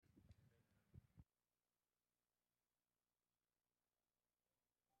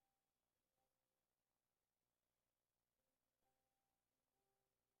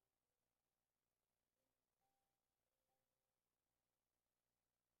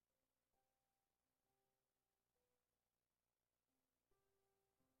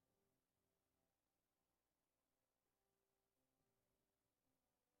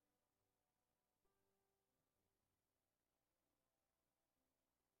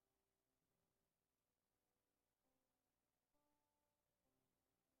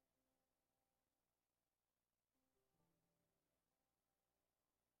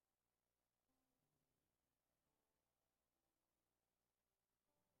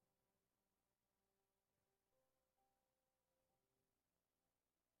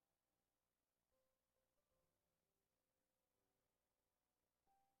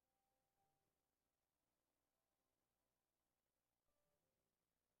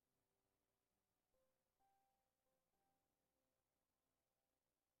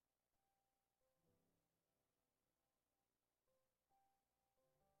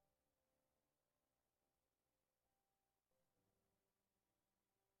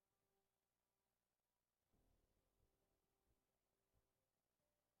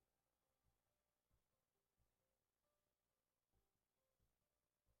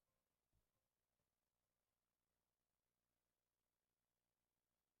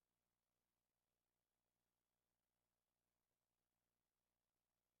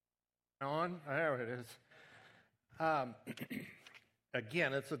On? There it is. Um,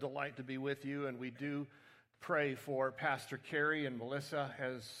 Again, it's a delight to be with you, and we do pray for Pastor Carrie and Melissa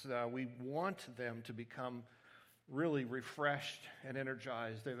as we want them to become really refreshed and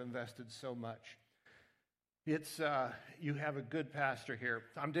energized. They've invested so much. You have a good pastor here.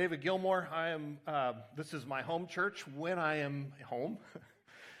 I'm David Gilmore. This is my home church when I am home.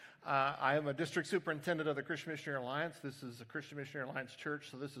 I am a district superintendent of the Christian Missionary Alliance. This is a Christian Missionary Alliance church,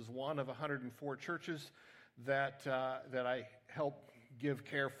 so this is one of 104 churches that I help give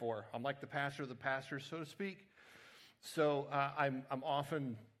care for. I'm like the pastor of the pastors, so to speak. So I'm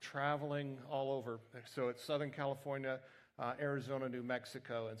often traveling all over. So it's Southern California, Arizona, New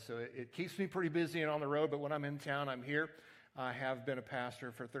Mexico, and so it keeps me pretty busy and on the road, but when I'm in town, I'm here. I have been a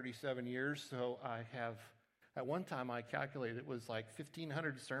pastor for 37 years, so I have... At one time, I calculated it was like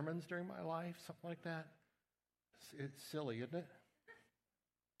 1,500 sermons during my life, something like that. It's silly, isn't it?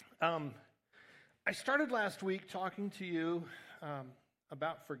 I started last week talking to you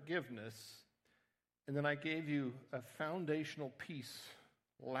about forgiveness, and then I gave you a foundational piece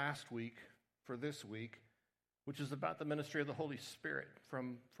last week for this week, which is about the ministry of the Holy Spirit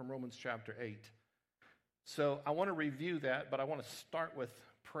from Romans chapter 8. So I want to review that, but I want to start with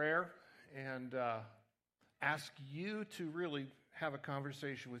prayer and ask you to really have a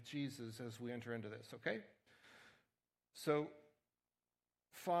conversation with Jesus as we enter into this, okay? So,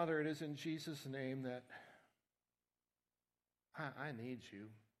 Father, it is in Jesus' name that I need you.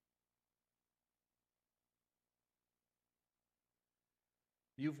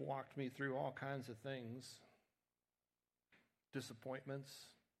 You've walked me through all kinds of things, disappointments,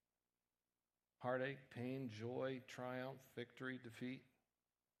 heartache, pain, joy, triumph, victory, defeat.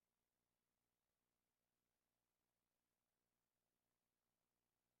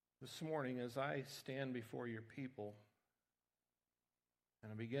 This morning, as I stand before your people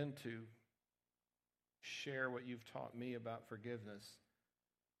and I begin to share what you've taught me about forgiveness,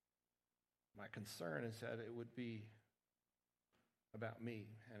 my concern is that it would be about me,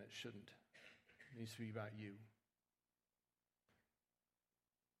 and it shouldn't. It needs to be about you.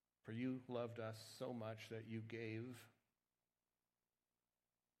 For you loved us so much that you gave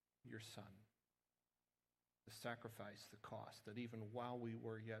your Son. The sacrifice, the cost, that even while we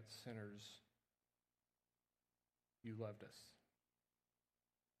were yet sinners, you loved us.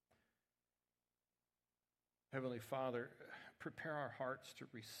 Heavenly Father, prepare our hearts to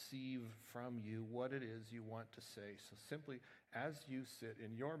receive from you what it is you want to say. So simply, as you sit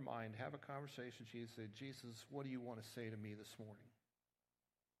in your mind, have a conversation with Jesus. Say, Jesus, what do you want to say to me this morning?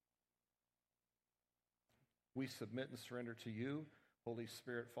 We submit and surrender to you. Holy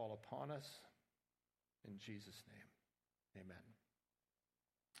Spirit, fall upon us. In Jesus' name, amen.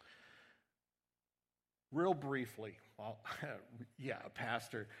 Real briefly,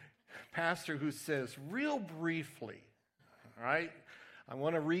 pastor who says, real briefly, all right? I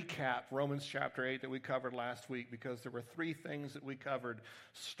want to recap Romans chapter 8 that we covered last week because there were three things that we covered.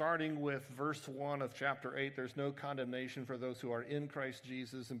 Starting with verse 1 of chapter 8, there's no condemnation for those who are in Christ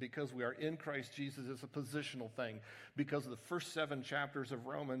Jesus. And because we are in Christ Jesus, it's a positional thing. Because of the first 7 chapters of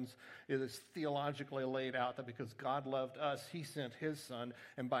Romans, it is theologically laid out that because God loved us, he sent his Son.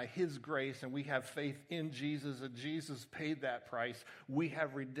 And by his grace, and we have faith in Jesus, and Jesus paid that price, we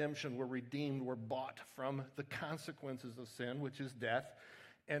have redemption. We're redeemed. We're bought from the consequences of sin, which is death,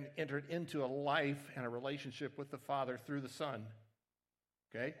 and entered into a life and a relationship with the Father through the Son.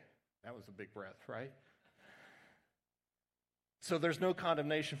 Okay? That was a big breath, right? So there's no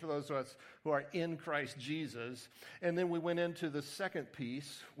condemnation for those of us who are in Christ Jesus. And then we went into the second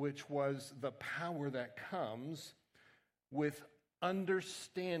piece, which was the power that comes with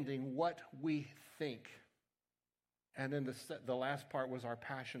understanding what we think. And then the last part was our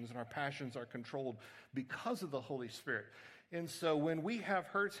passions, and our passions are controlled because of the Holy Spirit. And so when we have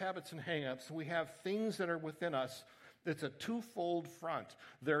hurts, habits, and hang-ups, we have things that are within us. It's a twofold front.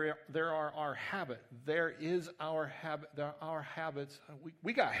 There are our habit. There is our habit. There are our habits.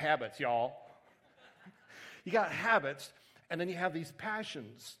 We got habits, y'all. You got habits, and then you have these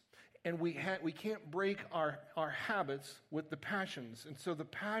passions. And we can't break our habits with the passions. And so the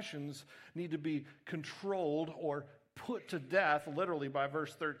passions need to be controlled or put to death, literally by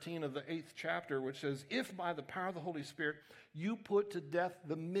verse 13 of the 8th chapter, which says, if by the power of the Holy Spirit you put to death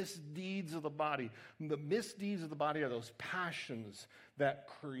the misdeeds of the body. The misdeeds of the body are those passions that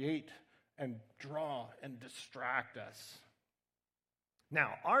create and draw and distract us.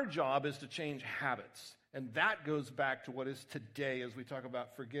 Now, our job is to change habits. And that goes back to what is today as we talk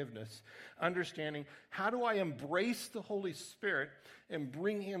about forgiveness. Understanding, how do I embrace the Holy Spirit and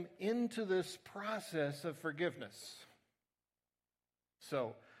bring him into this process of forgiveness?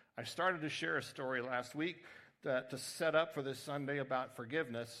 So, I started to share a story last week to set up for this Sunday about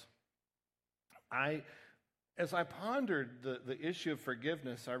forgiveness. As I pondered the issue of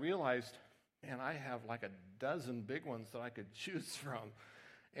forgiveness, I realized, man, I have like a dozen big ones that I could choose from.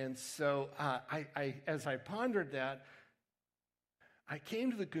 And so as I pondered that, I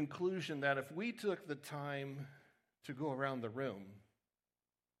came to the conclusion that if we took the time to go around the room,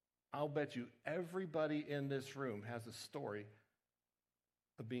 I'll bet you everybody in this room has a story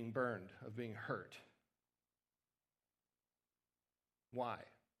of being burned, of being hurt. Why?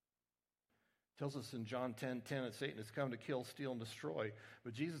 It tells us in John 10:10 that Satan has come to kill, steal, and destroy.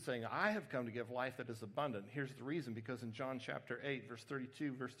 But Jesus is saying, I have come to give life that is abundant. Here's the reason, because in John chapter 8, verse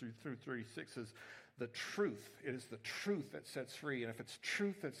 32, verse through 36 says, the truth, it is the truth that sets free. And if it's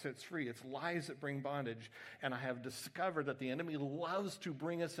truth that sets free, it's lies that bring bondage. And I have discovered that the enemy loves to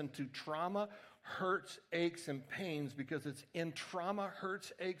bring us into trauma, hurts, aches, and pains, because it's in trauma,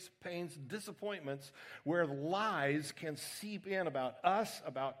 hurts, aches, pains, disappointments where lies can seep in about us,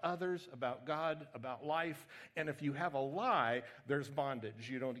 about others, about God, about life. And if you have a lie, there's bondage.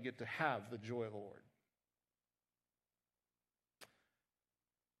 You don't get to have the joy of the Lord.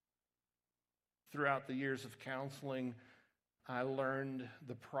 Throughout the years of counseling, I learned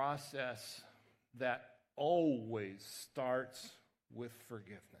the process that always starts with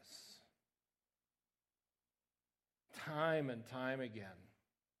forgiveness. Time and time again.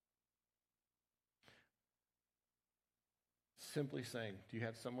 Simply saying, do you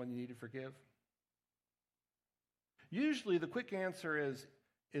have someone you need to forgive? Usually the quick answer is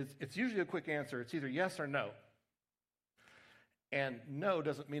it's usually a quick answer. It's either yes or no. And no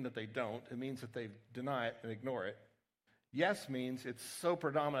doesn't mean that they don't. It means that they deny it and ignore it. Yes means it's so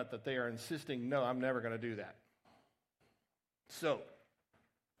predominant that they are insisting, no, I'm never going to do that. So,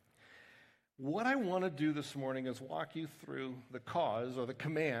 what I want to do this morning is walk you through the cause or the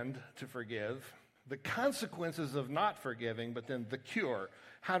command to forgive, the consequences of not forgiving, but then the cure.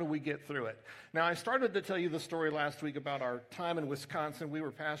 How do we get through it? Now, I started to tell you the story last week about our time in Wisconsin. We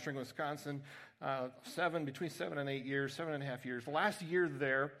were pastoring Wisconsin between 7 and 8 years, 7.5 years. Last year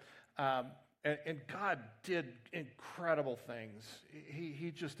there, and God did incredible things. He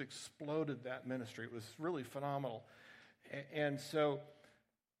just exploded that ministry. It was really phenomenal. And so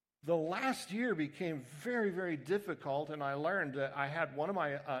the last year became very, very difficult, and I learned that I had one of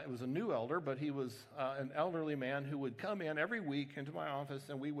my, it was a new elder, but he was an elderly man who would come in every week into my office,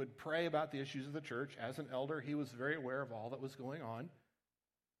 and we would pray about the issues of the church. As an elder, he was very aware of all that was going on.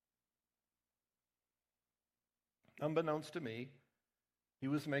 Unbeknownst to me, he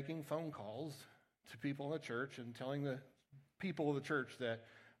was making phone calls to people in the church and telling the people of the church that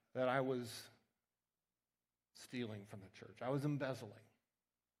I was stealing from the church. I was embezzling.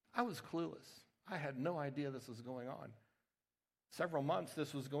 I was clueless. I had no idea this was going on. Several months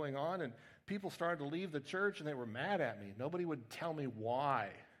this was going on, and people started to leave the church, and they were mad at me. Nobody would tell me why,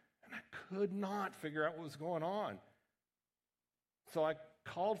 and I could not figure out what was going on. So I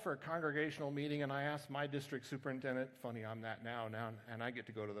called for a congregational meeting, and I asked my district superintendent, funny I'm that now, and I get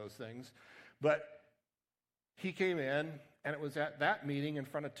to go to those things, but he came in, and it was at that meeting in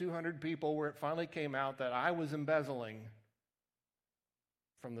front of 200 people where it finally came out that I was embezzling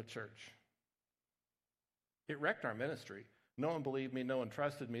from the church. It wrecked our ministry. No one believed me. No one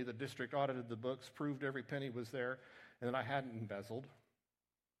trusted me. The district audited the books, proved every penny was there, and that I hadn't embezzled.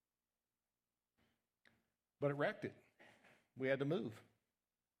 But it wrecked it. We had to move.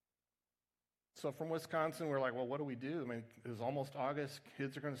 So from Wisconsin, we're like, well, what do we do? I mean, it was almost August.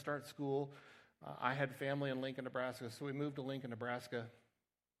 Kids are going to start school. I had family in Lincoln, Nebraska, so we moved to Lincoln, Nebraska.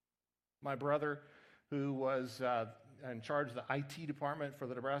 My brother, who was in charge of the IT department for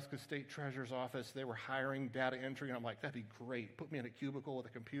the Nebraska State Treasurer's Office, they were hiring data entry, and I'm like, that'd be great. Put me in a cubicle with a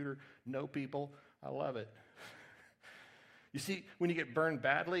computer, no people. I love it. You see, when you get burned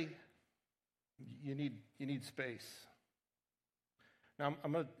badly, you need space. Now,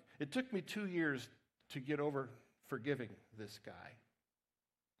 it took me 2 years to get over forgiving this guy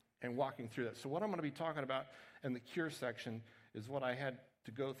and walking through that. So what I'm going to be talking about in the cure section is what I had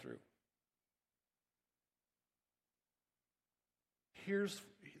to go through.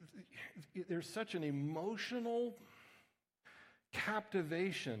 There's such an emotional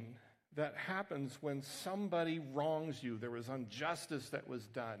captivation that happens when somebody wrongs you. There was injustice that was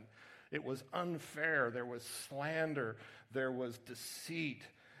done. It was unfair. There was slander. There was deceit.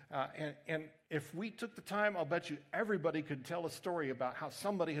 And if we took the time, I'll bet you everybody could tell a story about how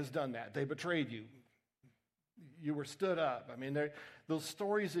somebody has done that. They betrayed you. You were stood up. I mean, those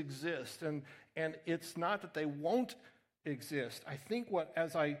stories exist. And it's not that they won't exist. I think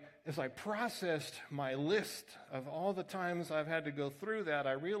as I processed my list of all the times I've had to go through that,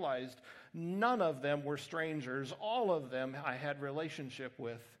 I realized none of them were strangers. All of them I had relationship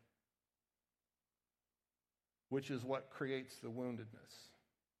with, which is what creates the woundedness.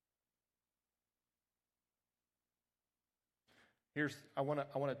 I want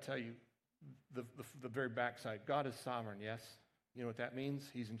to tell you the very backside. God is sovereign, yes? You know what that means?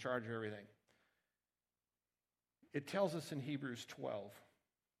 He's in charge of everything. It tells us in Hebrews 12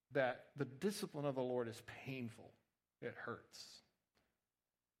 that the discipline of the Lord is painful. It hurts.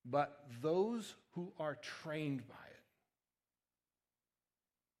 But those who are trained by it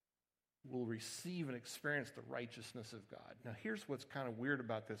will receive and experience the righteousness of God. Now, here's what's kind of weird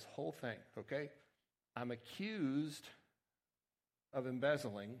about this whole thing, okay? I'm accused of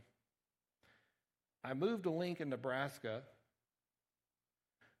embezzling. I moved to Lincoln, Nebraska.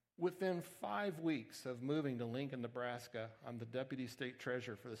 Within 5 weeks of moving to Lincoln, Nebraska, I'm the deputy state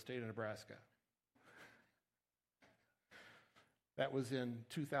treasurer for the state of Nebraska. That was in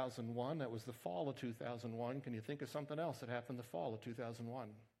 2001. That was the fall of 2001. Can you think of something else that happened the fall of 2001?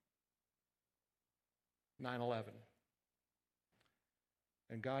 9/11.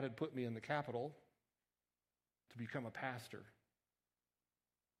 And God had put me in the capital to become a pastor.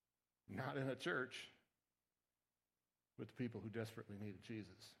 Not in a church, with the people who desperately needed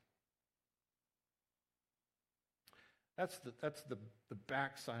Jesus. That's the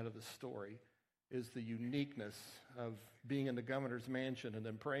backside of the story, is the uniqueness of being in the governor's mansion and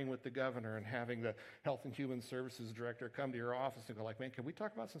then praying with the governor and having the Health and Human Services director come to your office and go like, man, can we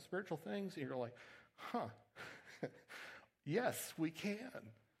talk about some spiritual things? And you're like, yes, we can.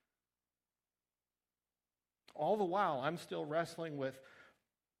 All the while, I'm still wrestling with,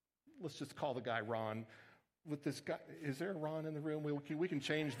 let's just call the guy Ron, with this guy. Is there a Ron in the room? We can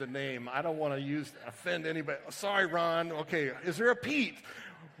change the name. I don't want to offend anybody. Sorry, Ron. Okay, is there a Pete?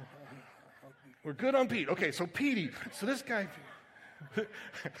 We're good on Pete. Okay, so Petey. So this guy,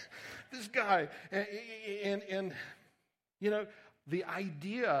 and you know, the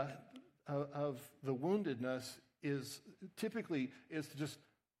idea of the woundedness is typically to just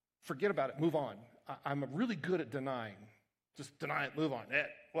forget about it, move on. I'm really good at denying. Just deny it, move on.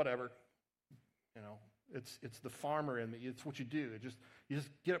 Whatever. You know, it's the farmer in me. It's what you do. You just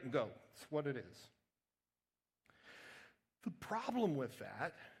get up and go. It's what it is. The problem with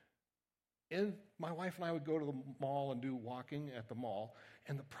that, and my wife and I would go to the mall and do walking at the mall,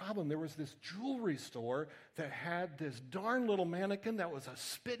 and the problem, there was this jewelry store that had this darn little mannequin that was a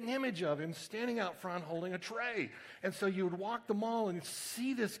spitting image of him standing out front holding a tray. And so you would walk the mall and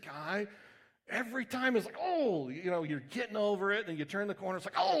see this guy. Every time it's like, oh, you know, you're getting over it, and you turn the corner, it's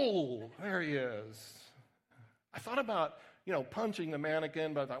like, oh, there he is. I thought about, you know, punching the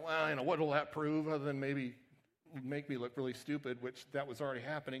mannequin, but I thought, well, you know, what will that prove other than maybe make me look really stupid, which that was already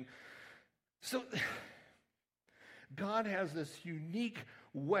happening. So God has this unique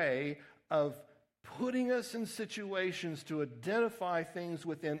way of putting us in situations to identify things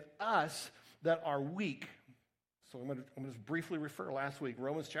within us that are weak. So I'm going to just briefly refer last week,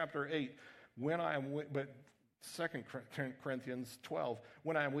 Romans chapter 8. But 2 Corinthians 12,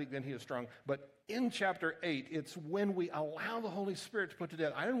 when I am weak, then he is strong. But in chapter 8, it's when we allow the Holy Spirit to put to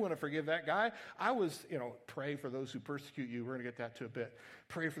death. I didn't want to forgive that guy. I was, pray for those who persecute you. We're going to get that to a bit.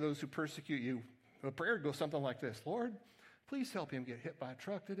 Pray for those who persecute you. The prayer goes something like this. Lord, please help him get hit by a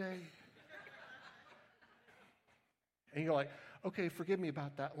truck today. And you're like, okay, forgive me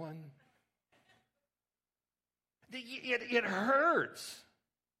about that one. It hurts,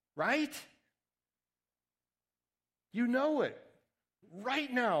 right? You know it.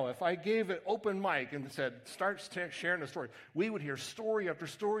 Right now, if I gave it open mic and said, start sharing a story, we would hear story after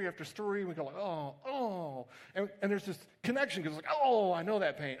story after story, and we go like, oh. And there's this connection, because it's like, oh, I know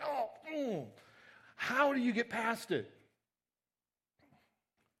that pain. How do you get past it?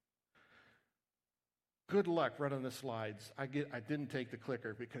 Good luck running the slides. I didn't take the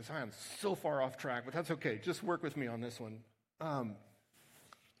clicker because I am so far off track, but that's okay. Just work with me on this one.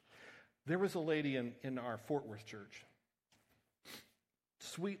 There was a lady in our Fort Worth church.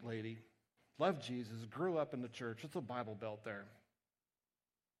 Sweet lady, loved Jesus, grew up in the church. It's a Bible Belt there.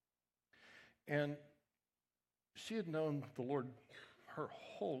 And she had known the Lord her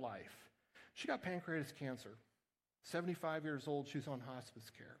whole life. She got pancreatic cancer. 75 years old, she was on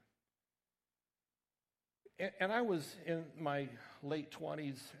hospice care. And I was in my late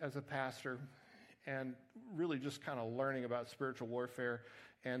 20s as a pastor and really just kind of learning about spiritual warfare.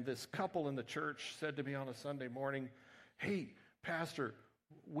 And this couple in the church said to me on a Sunday morning, hey, Pastor,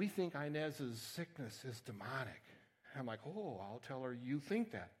 we think Inez's sickness is demonic. And I'm like, oh, I'll tell her you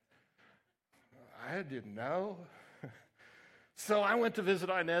think that. I didn't know. So I went to visit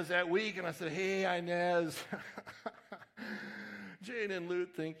Inez that week, and I said, hey, Inez, Jane and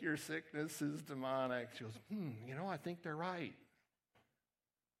Lute think your sickness is demonic. She goes, I think they're right.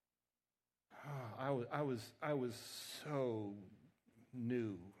 Oh, I was so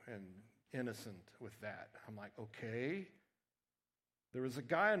new and innocent with that. I'm like, okay. There was a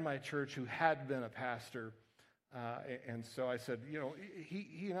guy in my church who had been a pastor, and so I said,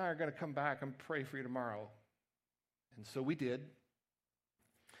 he and I are going to come back and pray for you tomorrow. And so we did.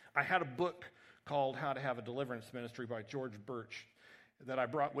 I had a book called How to Have a Deliverance Ministry by George Birch that I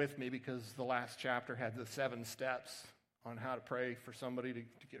brought with me because the last chapter had the 7 steps on how to pray for somebody to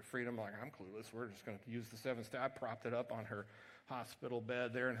get freedom. I'm like, I'm clueless. We're just going to use the 7 steps. I propped it up on her hospital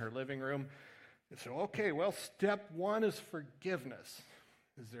bed there in her living room. And so, okay, well, step 1 is forgiveness.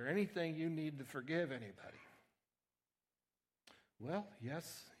 Is there anything you need to forgive anybody? Well,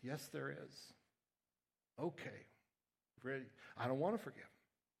 yes, there is. Okay, ready? I don't want to forgive.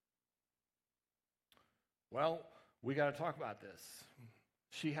 Well, we got to talk about this.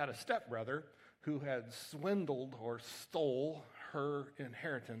 She had a stepbrother who had swindled or stole her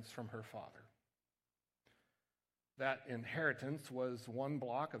inheritance from her father. That inheritance was 1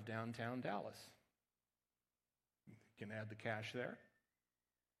 block of downtown Dallas. You can add the cash there.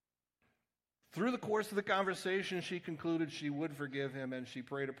 Through the course of the conversation, she concluded she would forgive him, and she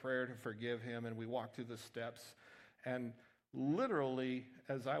prayed a prayer to forgive him, and we walked through the steps. And literally,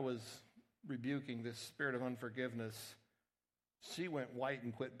 as I was rebuking this spirit of unforgiveness, she went white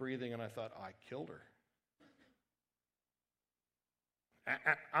and quit breathing, and I thought, I killed her.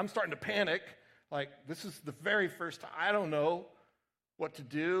 I'm starting to panic. Like, this is the very first time. I don't know what to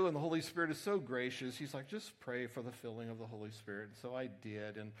do, and the Holy Spirit is so gracious. He's like, just pray for the filling of the Holy Spirit. And so I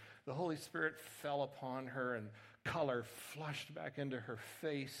did, and the Holy Spirit fell upon her, and color flushed back into her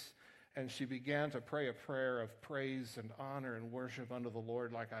face, and she began to pray a prayer of praise and honor and worship unto the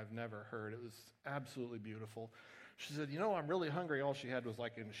Lord like I've never heard. It was absolutely beautiful. She said, I'm really hungry. All she had was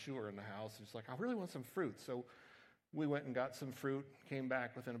like Ensure in the house. And she's like, I really want some fruit. So we went and got some fruit, came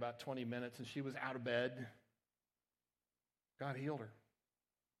back within about 20 minutes, and she was out of bed. God healed her.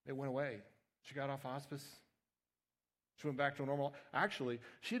 It went away. She got off hospice. She went back to normal. Actually,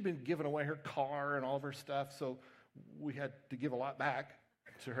 she had been giving away her car and all of her stuff, so we had to give a lot back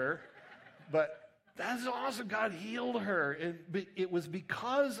to her. But that's awesome. God healed her. It was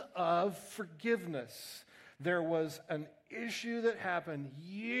because of forgiveness. There was an issue that happened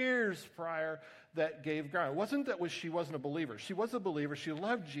years prior that gave ground. It wasn't that she wasn't a believer. She was a believer. She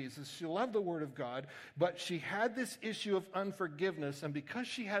loved Jesus. She loved the Word of God. But she had this issue of unforgiveness. And because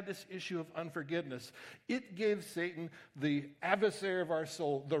she had this issue of unforgiveness, it gave Satan, the adversary of our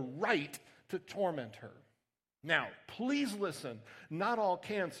soul, the right to torment her. Now, please listen. Not all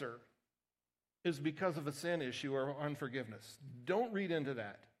cancer is because of a sin issue or unforgiveness. Don't read into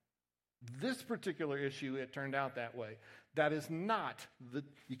that. This particular issue, it turned out that way. That is not,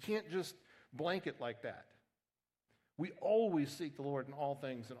 you can't just blanket like that. We always seek the Lord in all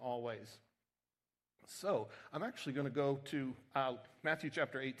things, in all ways. So, I'm actually going to go to Matthew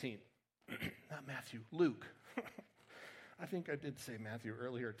chapter 18. Not Matthew, Luke. I think I did say Matthew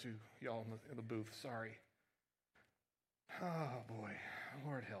earlier to y'all in the booth. Sorry. Oh, boy.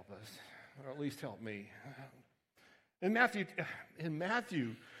 Lord help us. Or at least help me. In Matthew,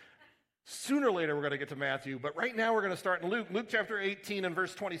 sooner or later we're going to get to Matthew, but right now we're going to start in Luke. Luke chapter 18 and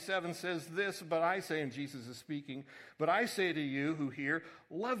verse 27 says this, but I say, and Jesus is speaking, but I say to you who hear,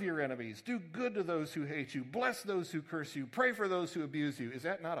 love your enemies, do good to those who hate you, bless those who curse you, pray for those who abuse you. Is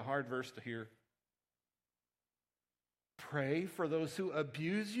that not a hard verse to hear? Pray for those who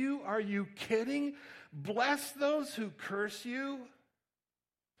abuse you? Are you kidding? Bless those who curse you?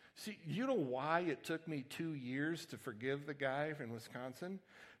 See, you know why it took me 2 years to forgive the guy in Wisconsin?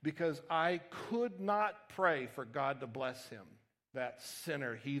 Because I could not pray for God to bless him. That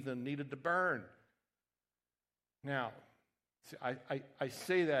sinner, heathen, needed to burn. Now, see, I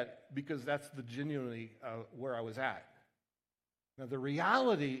say that because that's the genuinely where I was at. Now, the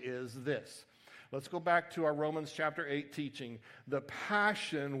reality is this. Let's go back to our Romans chapter 8 teaching. The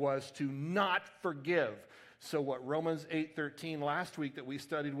passion was to not forgive. So what Romans 8:13 last week that we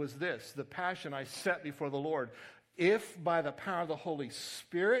studied was this. The passion I set before the Lord. If by the power of the Holy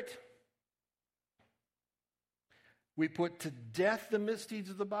Spirit we put to death the misdeeds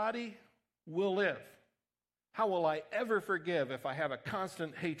of the body, we'll live. How will I ever forgive if I have a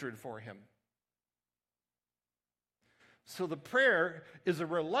constant hatred for him? So the prayer is a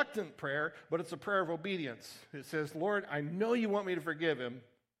reluctant prayer, but it's a prayer of obedience. It says, Lord, I know you want me to forgive him.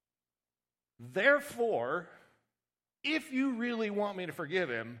 Therefore, if you really want me to forgive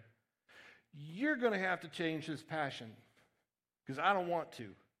him, you're going to have to change his passion. because I don't want to.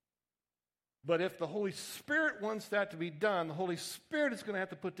 But if the Holy Spirit wants that to be done, the Holy Spirit is going to have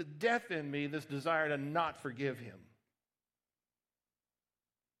to put to death in me this desire to not forgive him.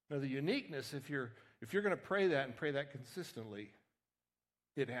 Now, the uniqueness, if you're going to pray that and pray that consistently,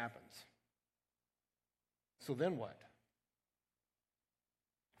 it happens. So then what?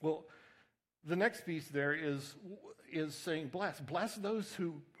 Well, the next piece there is saying bless. Bless those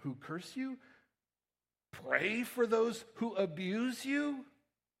who curse you. Pray for those who abuse you.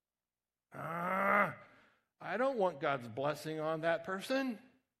 I don't want God's blessing on that person.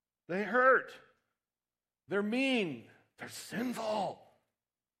 They hurt. They're mean. They're sinful.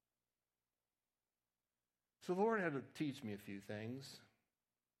 So the Lord had to teach me a few things.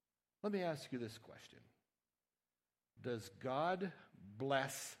 Let me ask you this question. Does God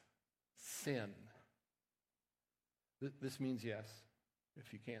bless sin? This means yes,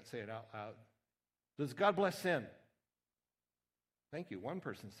 if you can't say it out loud. Does God bless sin? Thank you. One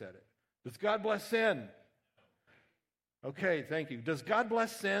person said it. Does God bless sin? Okay, thank you. Does God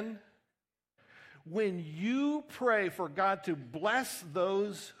bless sin? When you pray for God to bless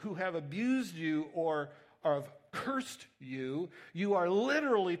those who have abused you or have cursed you, you are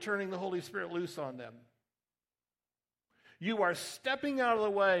literally turning the Holy Spirit loose on them. You are stepping out of the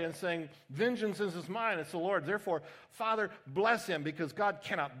way and saying, vengeance is mine, it's the Lord. Therefore, Father, bless him, because God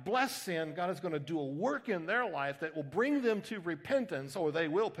cannot bless sin. God is going to do a work in their life that will bring them to repentance, or they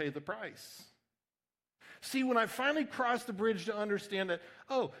will pay the price. See, when I finally crossed the bridge to understand that,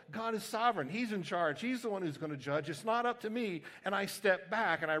 oh, God is sovereign. He's in charge. He's the one who's going to judge. It's not up to me. And I step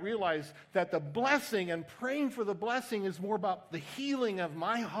back and I realize that the blessing and praying for the blessing is more about the healing of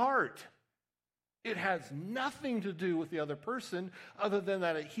my heart. It has nothing to do with the other person other than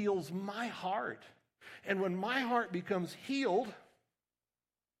that it heals my heart. And when my heart becomes healed,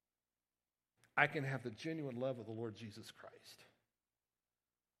 I can have the genuine love of the Lord Jesus Christ.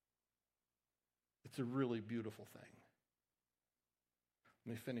 It's a really beautiful thing.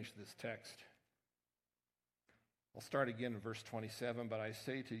 Let me finish this text. I'll start again in verse 27. But I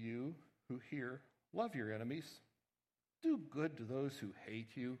say to you who hear, love your enemies. Do good to those who hate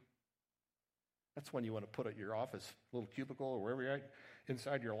you. That's when you want to put at your office, little cubicle or wherever you're at,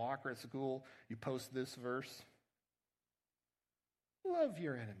 inside your locker at school, you post this verse. Love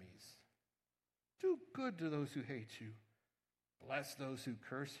your enemies. Do good to those who hate you. Bless those who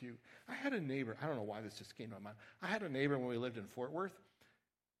curse you. I had a neighbor, I don't know why this just came to my mind. I had a neighbor when we lived in Fort Worth.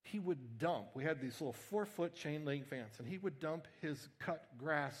 He would dump, we had these little 4-foot chain link fence, and he would dump his cut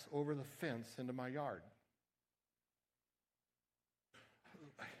grass over the fence into my yard.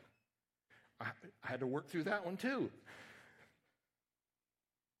 I had to work through that one too.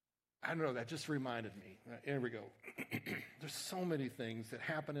 I don't know, that just reminded me. Here we go. There's so many things that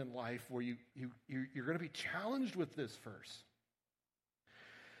happen in life where you're going to be challenged with this verse.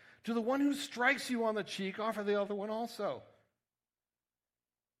 To the one who strikes you on the cheek, offer the other one also.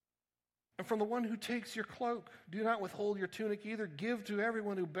 And from the one who takes your cloak, do not withhold your tunic either. Give to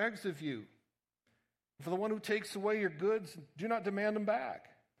everyone who begs of you. And for the one who takes away your goods, do not demand them back.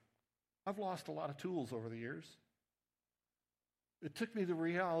 I've lost a lot of tools over the years. It took me the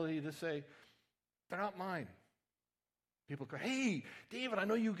reality to say, they're not mine. People go, hey, David, I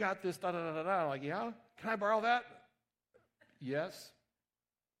know you got this, da-da-da-da. I'm like, yeah? Can I borrow that? Yes.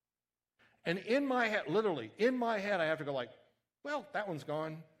 And in my head, literally, in my head, I have to go like, well, that one's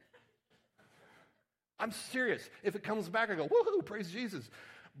gone. I'm serious. If it comes back, I go, woohoo, praise Jesus.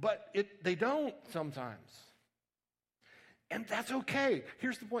 But they don't sometimes. And that's okay.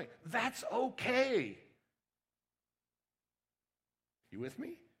 Here's the point. That's okay. You with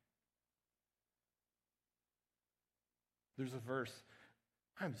me? There's a verse.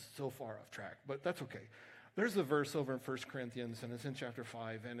 I'm so far off track, but that's okay. There's a verse over in 1 Corinthians, and it's in chapter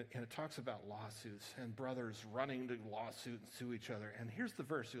 5, and it talks about lawsuits and brothers running to lawsuit and sue each other. And here's the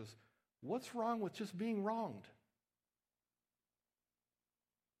verse. It goes, what's wrong with just being wronged?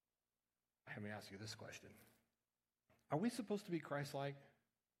 Let me ask you this question. Are we supposed to be Christ-like?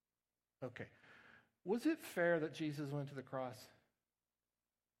 Okay. Was it fair that Jesus went to the cross?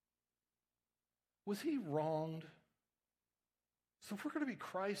 Was he wronged? So if we're going to be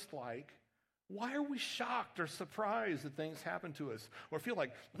Christ-like, why are we shocked or surprised that things happen to us? Or feel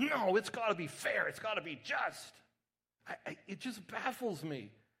like, no, it's got to be fair. It's got to be just. It just baffles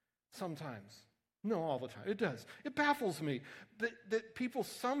me sometimes. No, all the time. It does. It baffles me that people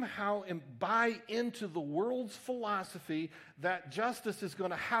somehow buy into the world's philosophy that justice is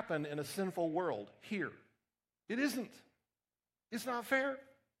going to happen in a sinful world here. It isn't. It's not fair.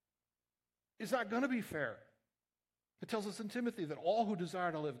 It's not going to be fair. It tells us in Timothy that all who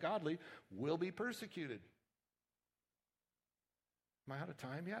desire to live godly will be persecuted. Am I out of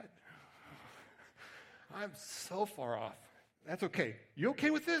time yet? I'm so far off. That's okay. You okay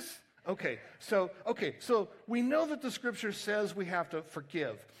with this? Okay, so we know that the scripture says we have to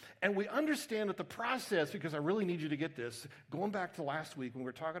forgive. And we understand that the process, because I really need you to get this, going back to last week when we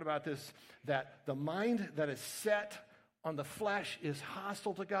were talking about this, that the mind that is set on the flesh is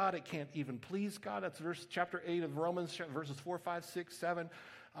hostile to God. It can't even please God. That's chapter 8 of Romans, verses 4, 5, 6, 7,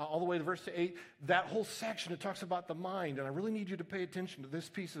 all the way to verse 8. That whole section, it talks about the mind. And I really need you to pay attention to this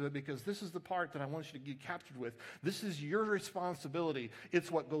piece of it, because this is the part that I want you to get captured with. This is your responsibility. It's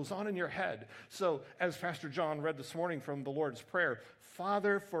what goes on in your head. So as Pastor John read this morning from the Lord's Prayer,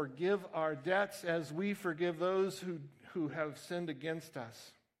 Father, forgive our debts as we forgive those who have sinned against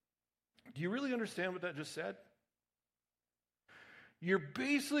us. Do you really understand what that just said? You're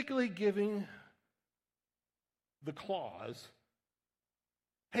basically giving the clause,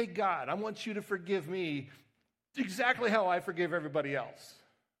 hey, God, I want you to forgive me exactly how I forgive everybody else.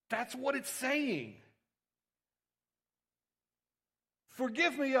 That's what it's saying.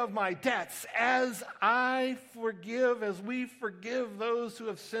 Forgive me of my debts as we forgive those who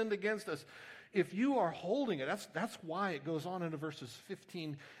have sinned against us. If you are holding it, that's why it goes on into verses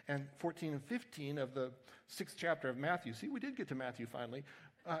 14 and 15 of the 6th chapter of Matthew. See, we did get to Matthew finally.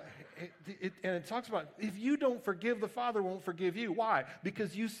 And it talks about, if you don't forgive, the Father won't forgive you. Why?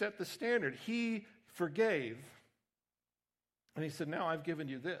 Because you set the standard. He forgave. And he said, now I've given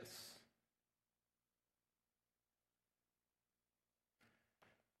you this.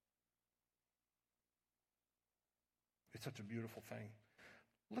 It's such a beautiful thing.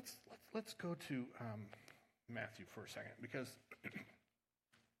 Let's go to Matthew for a second, because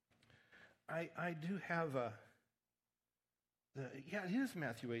I do have it is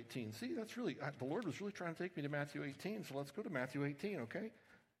Matthew 18. See, that's really, the Lord was really trying to take me to Matthew 18, so let's go to Matthew 18, okay?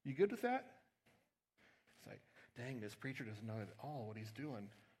 You good with that? It's like, dang, this preacher doesn't know at all what he's doing.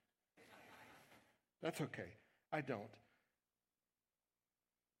 That's okay. I don't.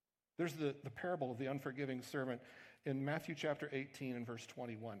 There's the parable of the unforgiving servant in Matthew chapter 18 and verse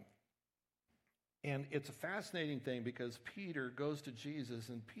 21. And it's a fascinating thing, because Peter goes to Jesus,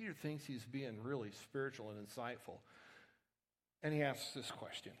 and Peter thinks he's being really spiritual and insightful. And he asks this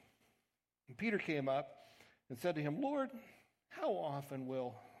question. And Peter came up and said to him, Lord, how often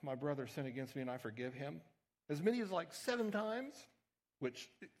will my brother sin against me and I forgive him? As many as like 7 times? Which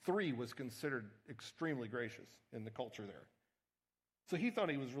 3 was considered extremely gracious in the culture there. So he thought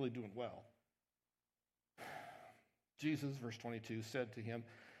he was really doing well. Jesus, verse 22, said to him,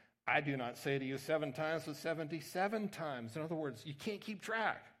 I do not say to you 7 times, but 77 times. In other words, you can't keep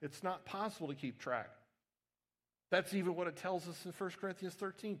track. It's not possible to keep track. That's even what it tells us in 1 Corinthians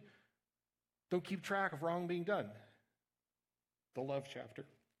 13. Don't keep track of wrong being done. The love chapter.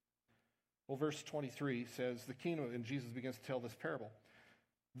 Well, verse 23 says, the kingdom, and Jesus begins to tell this parable.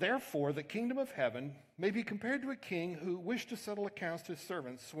 Therefore, the kingdom of heaven may be compared to a king who wished to settle accounts to his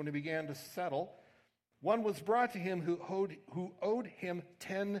servants. When he began to settle, one was brought to him who owed him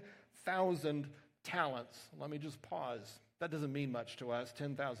 10,000 talents. Let me just pause. That doesn't mean much to us.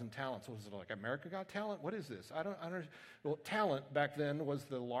 10,000 talents. What is it, like America Got Talent? What is this? I don't. Well, talent back then was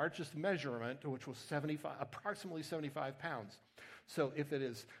the largest measurement, which was approximately 75 pounds. So if it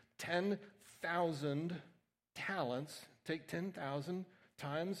is 10,000 talents, take 10,000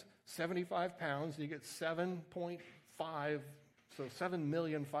 times 75 pounds, and you get 7.5. So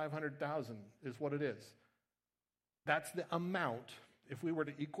 7,500,000 is what it is. That's the amount. If we were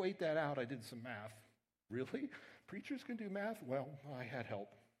to equate that out, I did some math. Really? Preachers can do math? Well, I had help.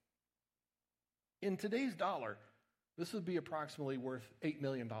 In today's dollar, this would be approximately worth $8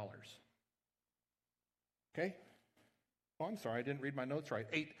 million. Okay? Oh, I'm sorry, I didn't read my notes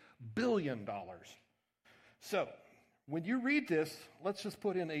right. $8 billion. So, when you read this, let's just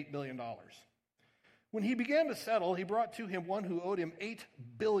put in $8 million. When he began to settle, he brought to him one who owed him $8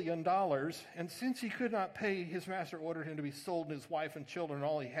 billion. And since he could not pay, his master ordered him to be sold, and his wife and children and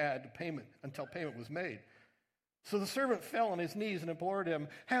all he had until payment was made. So the servant fell on his knees and implored him,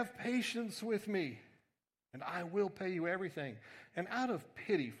 have patience with me, and I will pay you everything. And out of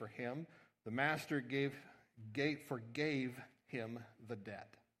pity for him, the master forgave him the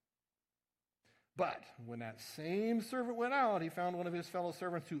debt. But when that same servant went out, he found one of his fellow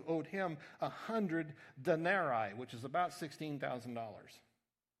servants who owed him 100 denarii, which is about $16,000.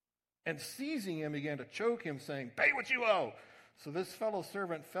 And seizing him, began to choke him, saying, pay what you owe. So this fellow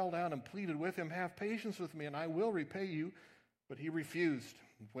servant fell down and pleaded with him, have patience with me, and I will repay you. But he refused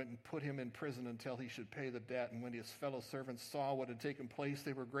and went and put him in prison until he should pay the debt. And when his fellow servants saw what had taken place,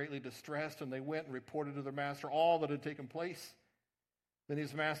 they were greatly distressed, and they went and reported to their master all that had taken place. Then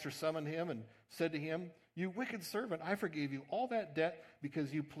his master summoned him and said to him, You wicked servant, I forgave you all that debt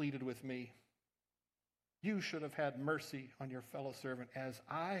because you pleaded with me. You should have had mercy on your fellow servant as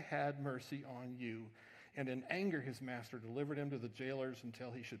I had mercy on you. And in anger, his master delivered him to the jailers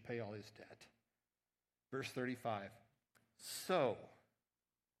until he should pay all his debt. Verse 35. So,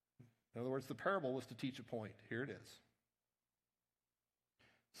 in other words, the parable was to teach a point. Here it is.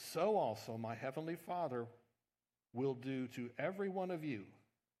 So also my heavenly Father will do to every one of you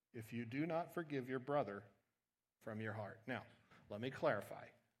if you do not forgive your brother from your heart. Now, let me clarify.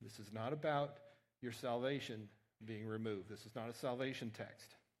 This is not about your salvation being removed. This is not a salvation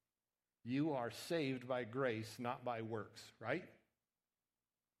text. You are saved by grace, not by works, right?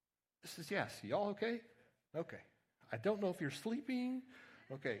 This is yes. Y'all okay? Okay. I don't know if you're sleeping.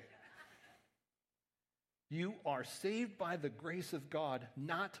 Okay. You are saved by the grace of God,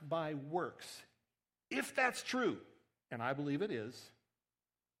 not by works. If that's true, and I believe it is,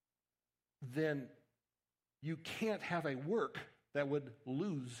 then you can't have a work that would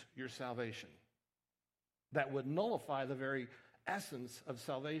lose your salvation. That would nullify the very essence of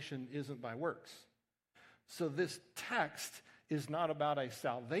salvation isn't by works. So this text is not about a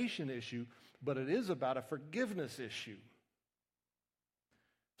salvation issue, but it is about a forgiveness issue.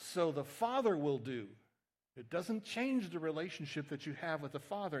 So the Father will do. It doesn't change the relationship that you have with the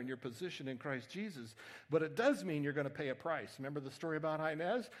Father and your position in Christ Jesus, but it does mean you're going to pay a price. Remember the story about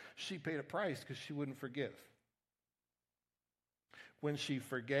Inez? She paid a price because she wouldn't forgive. When she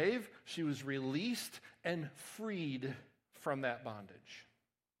forgave, she was released and freed from that bondage.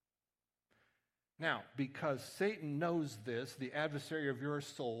 Now, because Satan knows this, the adversary of your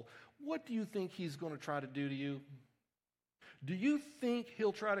soul, what do you think he's going to try to do to you? Do you think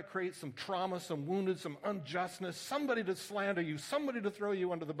he'll try to create some trauma, some wounded, some unjustness, somebody to slander you, somebody to throw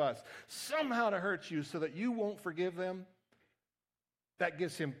you under the bus, somehow to hurt you so that you won't forgive them? That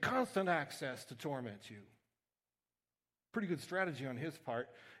gives him constant access to torment you. Pretty good strategy on his part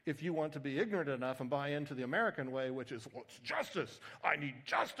if you want to be ignorant enough and buy into the American way, which is, well, it's justice. I need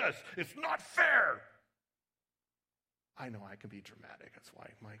justice. It's not fair. I know I can be dramatic. That's why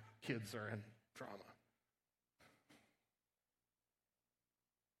my kids are in drama.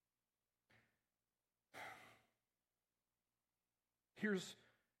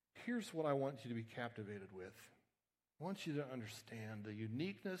 Here's what I want you to be captivated with. I want you to understand the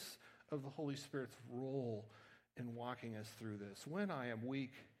uniqueness of the Holy Spirit's role in walking us through this. When I am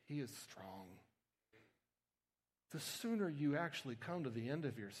weak, he is strong. The sooner you actually come to the end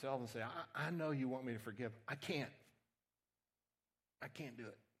of yourself and say, I know you want me to forgive. I can't do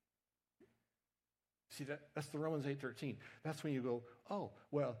it. See, that's the Romans 8:13. That's when you go, oh,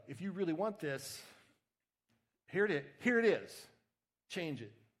 well, if you really want this, here it is. Change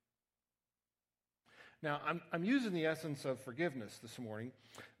it. Now, I'm using the essence of forgiveness this morning,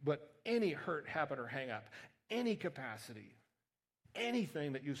 but any hurt, habit, or hang-up, any capacity,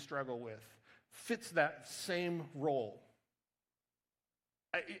 anything that you struggle with fits that same role.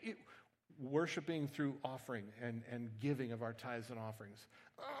 Worshiping through offering and giving of our tithes and offerings.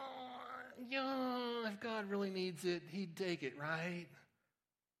 Oh, yeah, if God really needs it, he'd take it, right?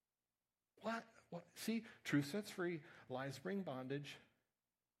 What? See, truth sets free, lies bring bondage.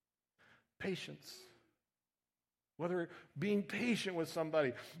 Patience. Whether being patient with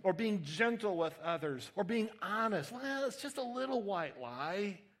somebody or being gentle with others or being honest. Well, it's just a little white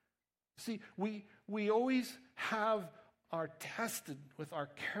lie. See, we always are tested with our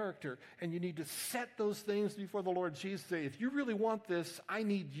character, and you need to set those things before the Lord Jesus. Say, if you really want this, I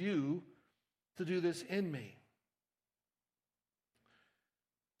need you to do this in me.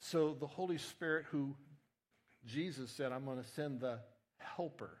 So the Holy Spirit, who Jesus said, I'm going to send the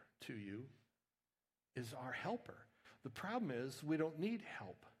helper to you, is our helper. The problem is we don't need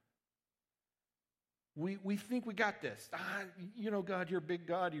help. We think we got this. God, you're a big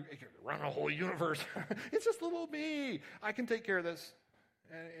God. You run a whole universe. It's just little me. I can take care of this.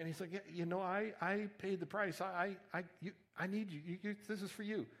 And he's like, yeah, I paid the price. I need you. This is for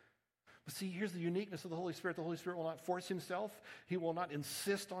you. But see, here's the uniqueness of the Holy Spirit. The Holy Spirit will not force himself. He will not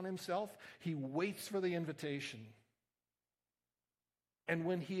insist on himself. He waits for the invitation. And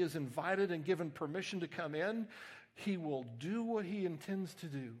when he is invited and given permission to come in, he will do what he intends to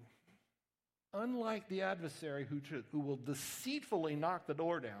do. Unlike the adversary who will deceitfully knock the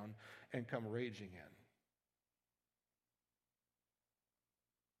door down and come raging in.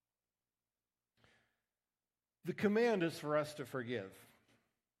 The command is for us to forgive.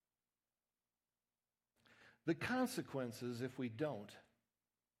 The consequences, if we don't,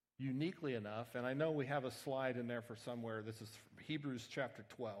 uniquely enough, and I know we have a slide in there for somewhere. This is Hebrews chapter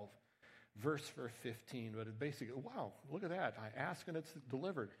 12, verse 15. But it basically, wow, look at that. I ask and it's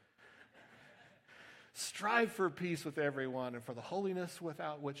delivered. Strive for peace with everyone and for the holiness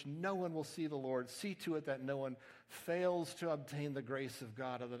without which no one will see the Lord. See to it that no one fails to obtain the grace of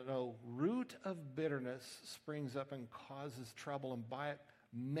God, and that no root of bitterness springs up and causes trouble, and by it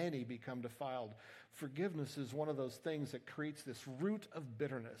many become defiled. Forgiveness is one of those things that creates this root of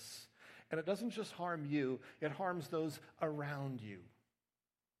bitterness. And it doesn't just harm you, it harms those around you.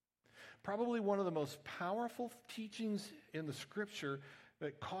 Probably one of the most powerful teachings in the Scripture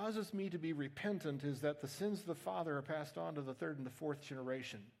that causes me to be repentant is that the sins of the father are passed on to the third and the fourth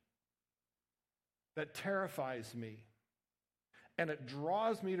generation. That terrifies me. And it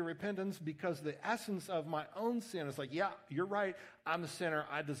draws me to repentance because the essence of my own sin is like, yeah, you're right, I'm a sinner,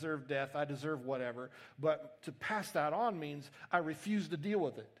 I deserve death, I deserve whatever. But to pass that on means I refuse to deal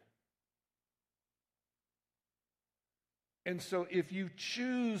with it. And so if you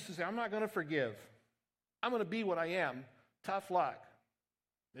choose to say, I'm not going to forgive, I'm going to be what I am, tough luck.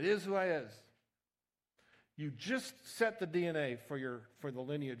 It is who I is. You just set the DNA for the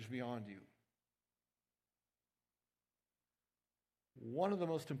lineage beyond you. One of the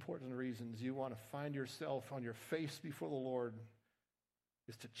most important reasons you want to find yourself on your face before the Lord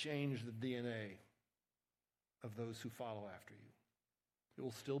is to change the DNA of those who follow after you. It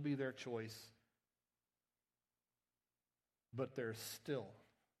will still be their choice, but there's still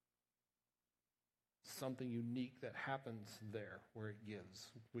something unique that happens there where it gives.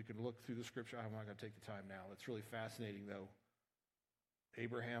 We can look through the Scripture. I'm not going to take the time now. It's really fascinating, though.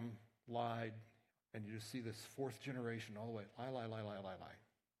 Abraham lied, and you just see this fourth generation all the way. Lie.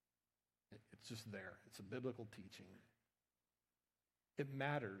 It's just there. It's a biblical teaching. It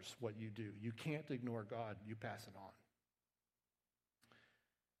matters what you do. You can't ignore God. You pass it on.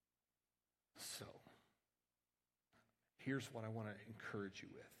 So, here's what I want to encourage you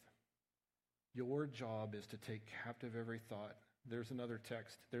with. Your job is to take captive every thought. There's another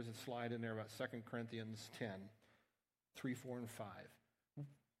text. There's a slide in there about 2 Corinthians 10, 3, 4, and 5.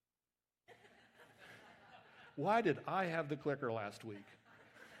 Why did I have the clicker last week?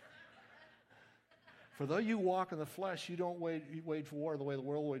 For though you walk in the flesh, you don't wage war the way the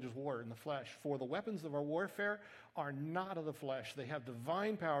world wages war in the flesh. For the weapons of our warfare are not of the flesh. They have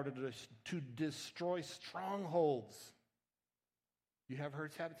divine power to destroy strongholds. You have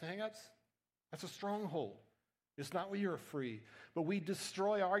hurts, habits, and hang-ups? That's a stronghold. It's not where you're free. But we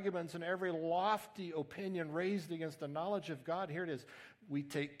destroy arguments and every lofty opinion raised against the knowledge of God. Here it is. We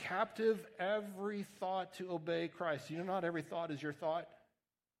take captive every thought to obey Christ. You know, not every thought is your thought.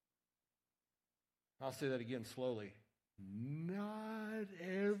 I'll say that again slowly. Not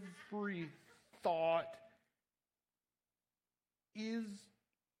every thought is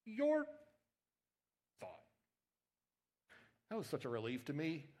your thought. That was such a relief to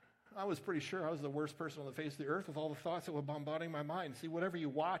me. I was pretty sure I was the worst person on the face of the earth with all the thoughts that were bombarding my mind. See, whatever you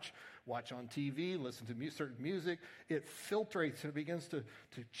watch on TV, listen to certain music, it filtrates and it begins to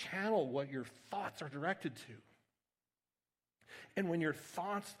channel what your thoughts are directed to. And when your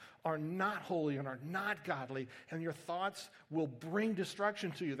thoughts are not holy and are not godly, and your thoughts will bring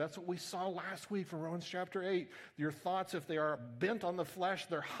destruction to you. That's what we saw last week from Romans chapter 8. Your thoughts, if they are bent on the flesh,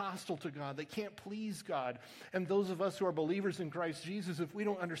 they're hostile to God. They can't please God. And those of us who are believers in Christ Jesus, if we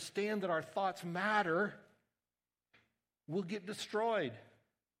don't understand that our thoughts matter, we'll get destroyed.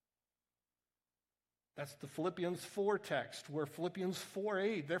 That's the Philippians 4 text, where Philippians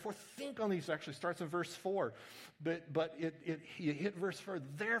 4:8, therefore think on these, actually starts in verse 4. But you hit verse 4,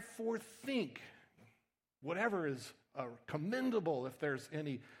 therefore think, whatever is commendable, if there's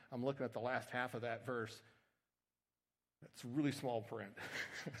any. I'm looking at the last half of that verse. That's really small print.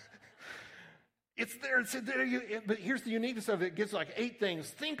 It's there. But here's the uniqueness of it. It gives like 8 things.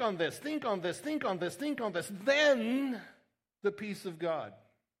 Think on this, think on this, think on this, think on this. Then the peace of God.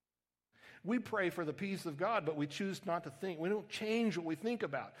 We pray for the peace of God, but we choose not to think. We don't change what we think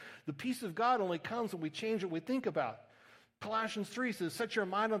about. The peace of God only comes when we change what we think about. Colossians 3 says, set your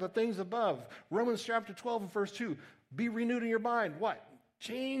mind on the things above. Romans chapter 12 and verse 2, be renewed in your mind. What?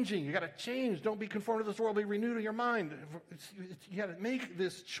 Changing. You got to change. Don't be conformed to this world. Be renewed in your mind. You got to make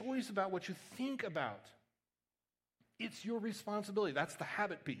this choice about what you think about. It's your responsibility. That's the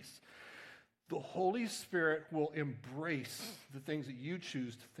habit piece. The Holy Spirit will embrace the things that you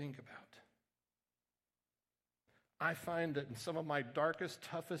choose to think about. I find that in some of my darkest,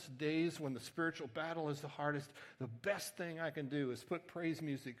 toughest days, when the spiritual battle is the hardest, the best thing I can do is put praise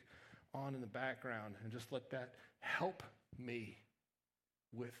music on in the background and just let that help me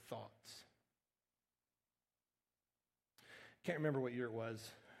with thoughts. Can't remember what year it was,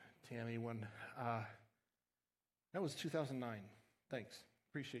 Tammy, when that was 2009. Thanks.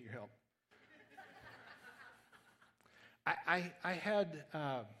 Appreciate your help. I had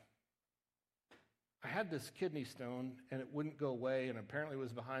I had this kidney stone, and it wouldn't go away, and apparently it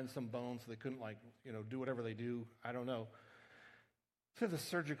was behind some bone, so they couldn't, do whatever they do. I don't know. So the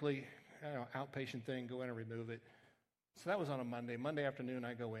surgically, outpatient thing, go in and remove it. So that was on a Monday. Monday afternoon,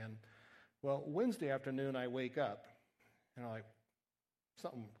 I go in. Well, Wednesday afternoon, I wake up, and I'm like,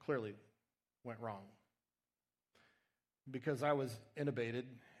 something clearly went wrong. Because I was intubated,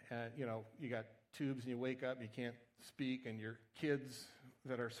 and, you got tubes, and you wake up, and you can't speak, and your kids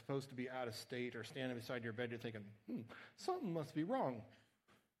that are supposed to be out of state are standing beside your bed, you're thinking, something must be wrong.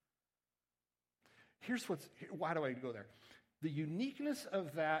 Why do I go there? The uniqueness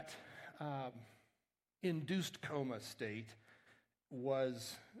of that induced coma state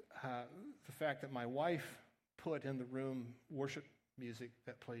was the fact that my wife put in the room worship music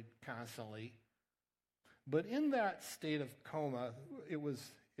that played constantly. But in that state of coma, it was.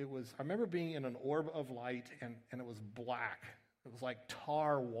 I remember being in an orb of light, and it was black. It was like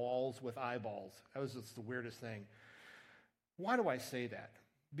tar walls with eyeballs. That was just the weirdest thing. Why do I say that?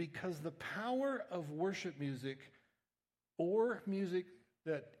 Because the power of worship music or music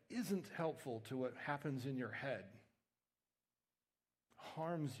that isn't helpful to what happens in your head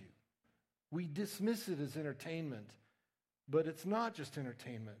harms you. We dismiss it as entertainment, but it's not just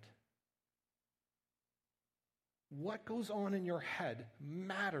entertainment. What goes on in your head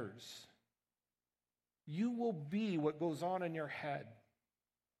matters. You will be what goes on in your head.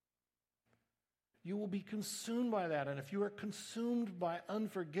 You will be consumed by that. And if you are consumed by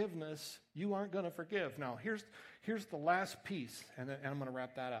unforgiveness, you aren't going to forgive. Now, here's the last piece, and I'm going to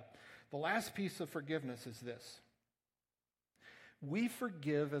wrap that up. The last piece of forgiveness is this. We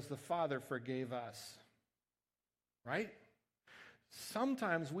forgive as the Father forgave us. Right?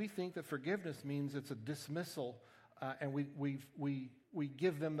 Sometimes we think that forgiveness means it's a dismissal, and we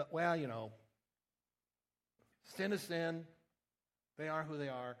give them the, sin is sin. They are who they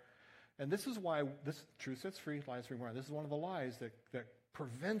are. And this is why this truth sets free, lies free more. This is one of the lies that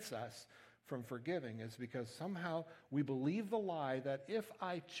prevents us from forgiving, is because somehow we believe the lie that if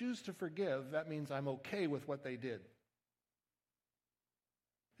I choose to forgive, that means I'm okay with what they did.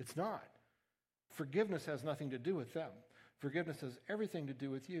 It's not. Forgiveness has nothing to do with them. Forgiveness has everything to do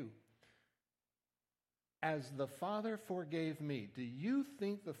with you. As the Father forgave me, do you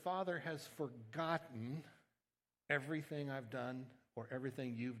think the Father has forgotten everything I've done or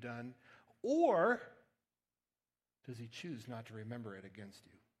everything you've done? Or does he choose not to remember it against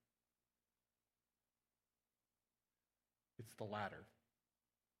you? It's the latter.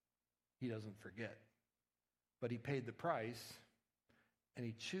 He doesn't forget. But he paid the price, and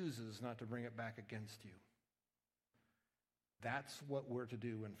he chooses not to bring it back against you. That's what we're to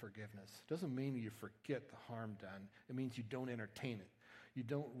do in forgiveness. It doesn't mean you forget the harm done. It means you don't entertain it. You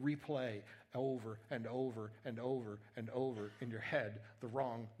don't replay over and over and over and over in your head the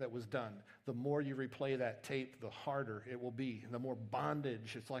wrong that was done. The more you replay that tape, the harder it will be. And the more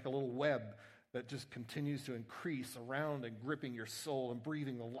bondage, it's like a little web that just continues to increase around and gripping your soul and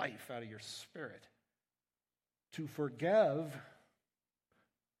breathing the life out of your spirit. To forgive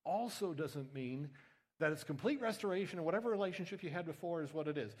also doesn't mean that it's complete restoration and whatever relationship you had before is what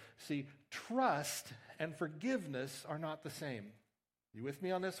it is. See, trust and forgiveness are not the same. You with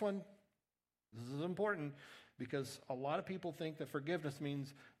me on this one? This is important because a lot of people think that forgiveness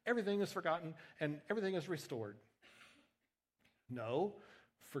means everything is forgotten and everything is restored. No,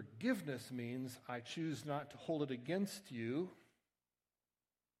 forgiveness means I choose not to hold it against you.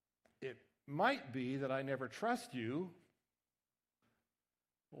 It might be that I never trust you,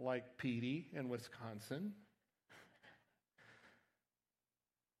 like Petey in Wisconsin,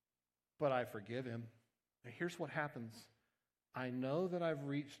 but I forgive him. Now, here's what happens. I know that I've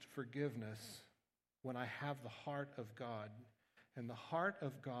reached forgiveness when I have the heart of God, and the heart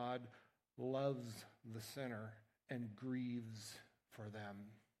of God loves the sinner and grieves for them.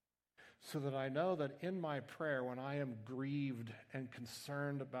 So that I know that in my prayer, when I am grieved and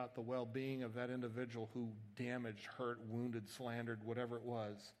concerned about the well-being of that individual who damaged, hurt, wounded, slandered, whatever it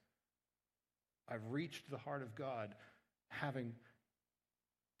was, I've reached the heart of God having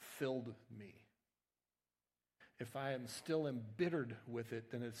filled me. If I am still embittered with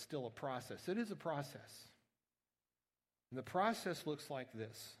it, then it's still a process. It is a process. And the process looks like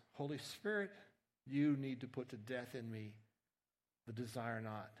this. Holy Spirit, you need to put to death in me the desire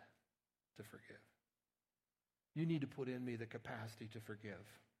not to forgive. You need to put in me the capacity to forgive.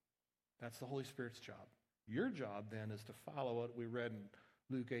 That's the Holy Spirit's job. Your job then is to follow what we read in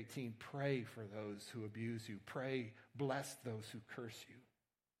Luke 18. Pray for those who abuse you. Pray, bless those who curse you.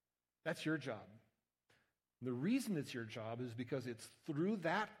 That's your job. The reason it's your job is because it's through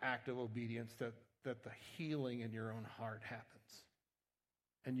that act of obedience that the healing in your own heart happens.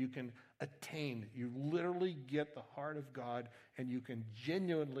 And you can attain, you literally get the heart of God, and you can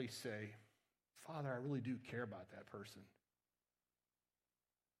genuinely say, Father, I really do care about that person.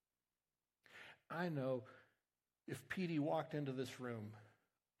 I know if Petey walked into this room,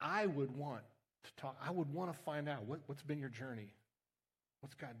 I would want to talk. I would want to find out what's been your journey.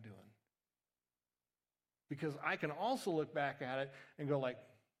 What's God doing? Because I can also look back at it and go like,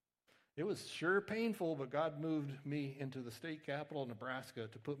 it was sure painful, but God moved me into the state capital of Nebraska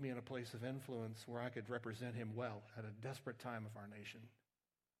to put me in a place of influence where I could represent him well at a desperate time of our nation.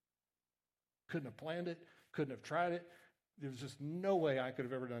 Couldn't have planned it, couldn't have tried it. There was just no way I could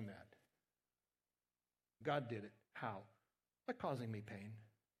have ever done that. God did it. How? By causing me pain.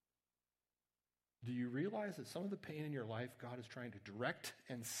 Do you realize that some of the pain in your life, God is trying to direct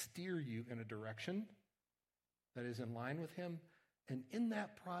and steer you in a direction that is in line with him? And in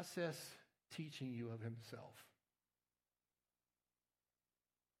that process, teaching you of himself.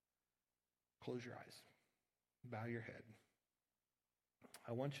 Close your eyes. Bow your head.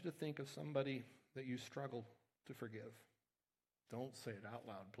 I want you to think of somebody that you struggle to forgive. Don't say it out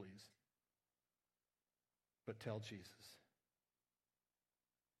loud, please. But tell Jesus.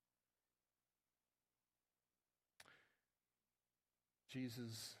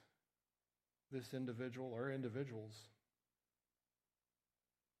 Jesus, this individual or individuals,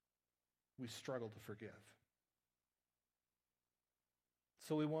 we struggle to forgive.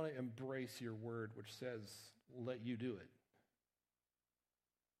 So we want to embrace your word, which says, let you do it.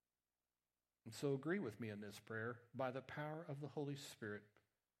 And so agree with me in this prayer. By the power of the Holy Spirit,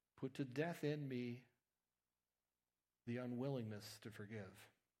 put to death in me the unwillingness to forgive.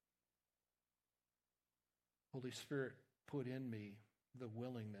 Holy Spirit, put in me the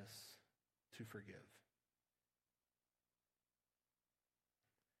willingness to forgive.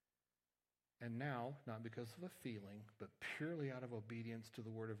 And now, not because of a feeling, but purely out of obedience to the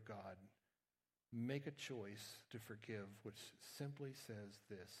Word of God, make a choice to forgive, which simply says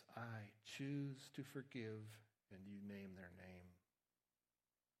this: I choose to forgive, and you name their name.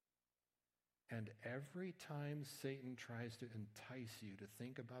 And every time Satan tries to entice you to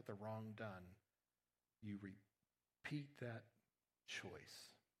think about the wrong done, you repeat that choice.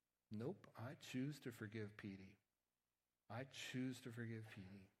 Nope, I choose to forgive Petey. I choose to forgive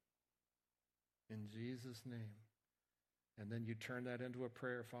Petey. In Jesus' name. And then you turn that into a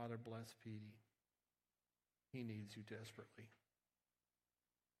prayer. Father, bless Petey. He needs you desperately.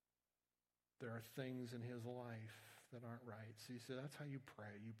 There are things in his life that aren't right. So you say that's how you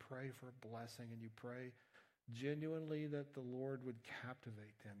pray. You pray for a blessing, and you pray genuinely that the Lord would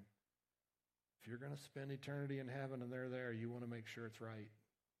captivate them. If you're going to spend eternity in heaven and they're there, you want to make sure it's right.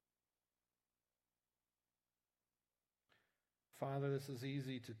 Father, this is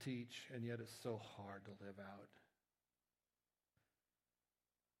easy to teach, and yet it's so hard to live out.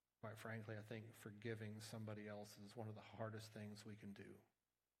 Quite frankly, I think forgiving somebody else is one of the hardest things we can do.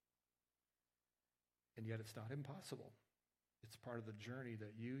 And yet it's not impossible. It's part of the journey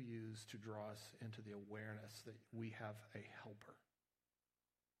that you use to draw us into the awareness that we have a helper.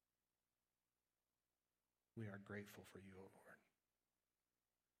 We are grateful for you, O Lord.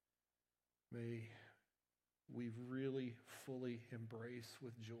 May we really fully embrace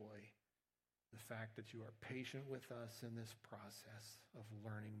with joy the fact that you are patient with us in this process of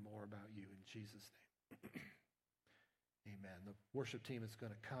learning more about you. In Jesus' name. Amen. The worship team is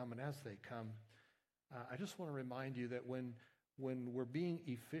going to come, and as they come, I just want to remind you that when we're being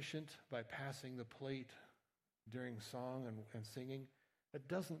efficient by passing the plate during song and singing, it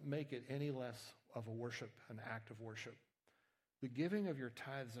doesn't make it any less of a worship, an act of worship. The giving of your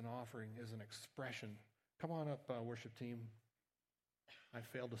tithes and offering is an expression. Come on up, worship team. I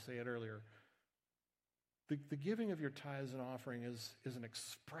failed to say it earlier. The giving of your tithes and offering is an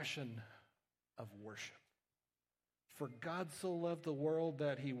expression of worship. For God so loved the world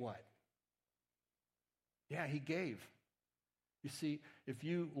that he what? Yeah, he gave. You see, if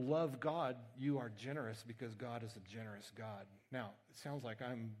you love God, you are generous because God is a generous God. Now, it sounds like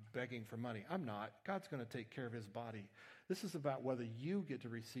I'm begging for money. I'm not. God's going to take care of his body. This is about whether you get to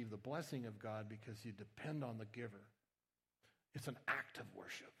receive the blessing of God because you depend on the giver. It's an act of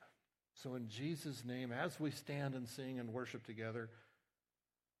worship. So in Jesus' name, as we stand and sing and worship together,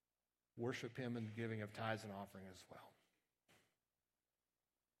 worship him in the giving of tithes and offering as well.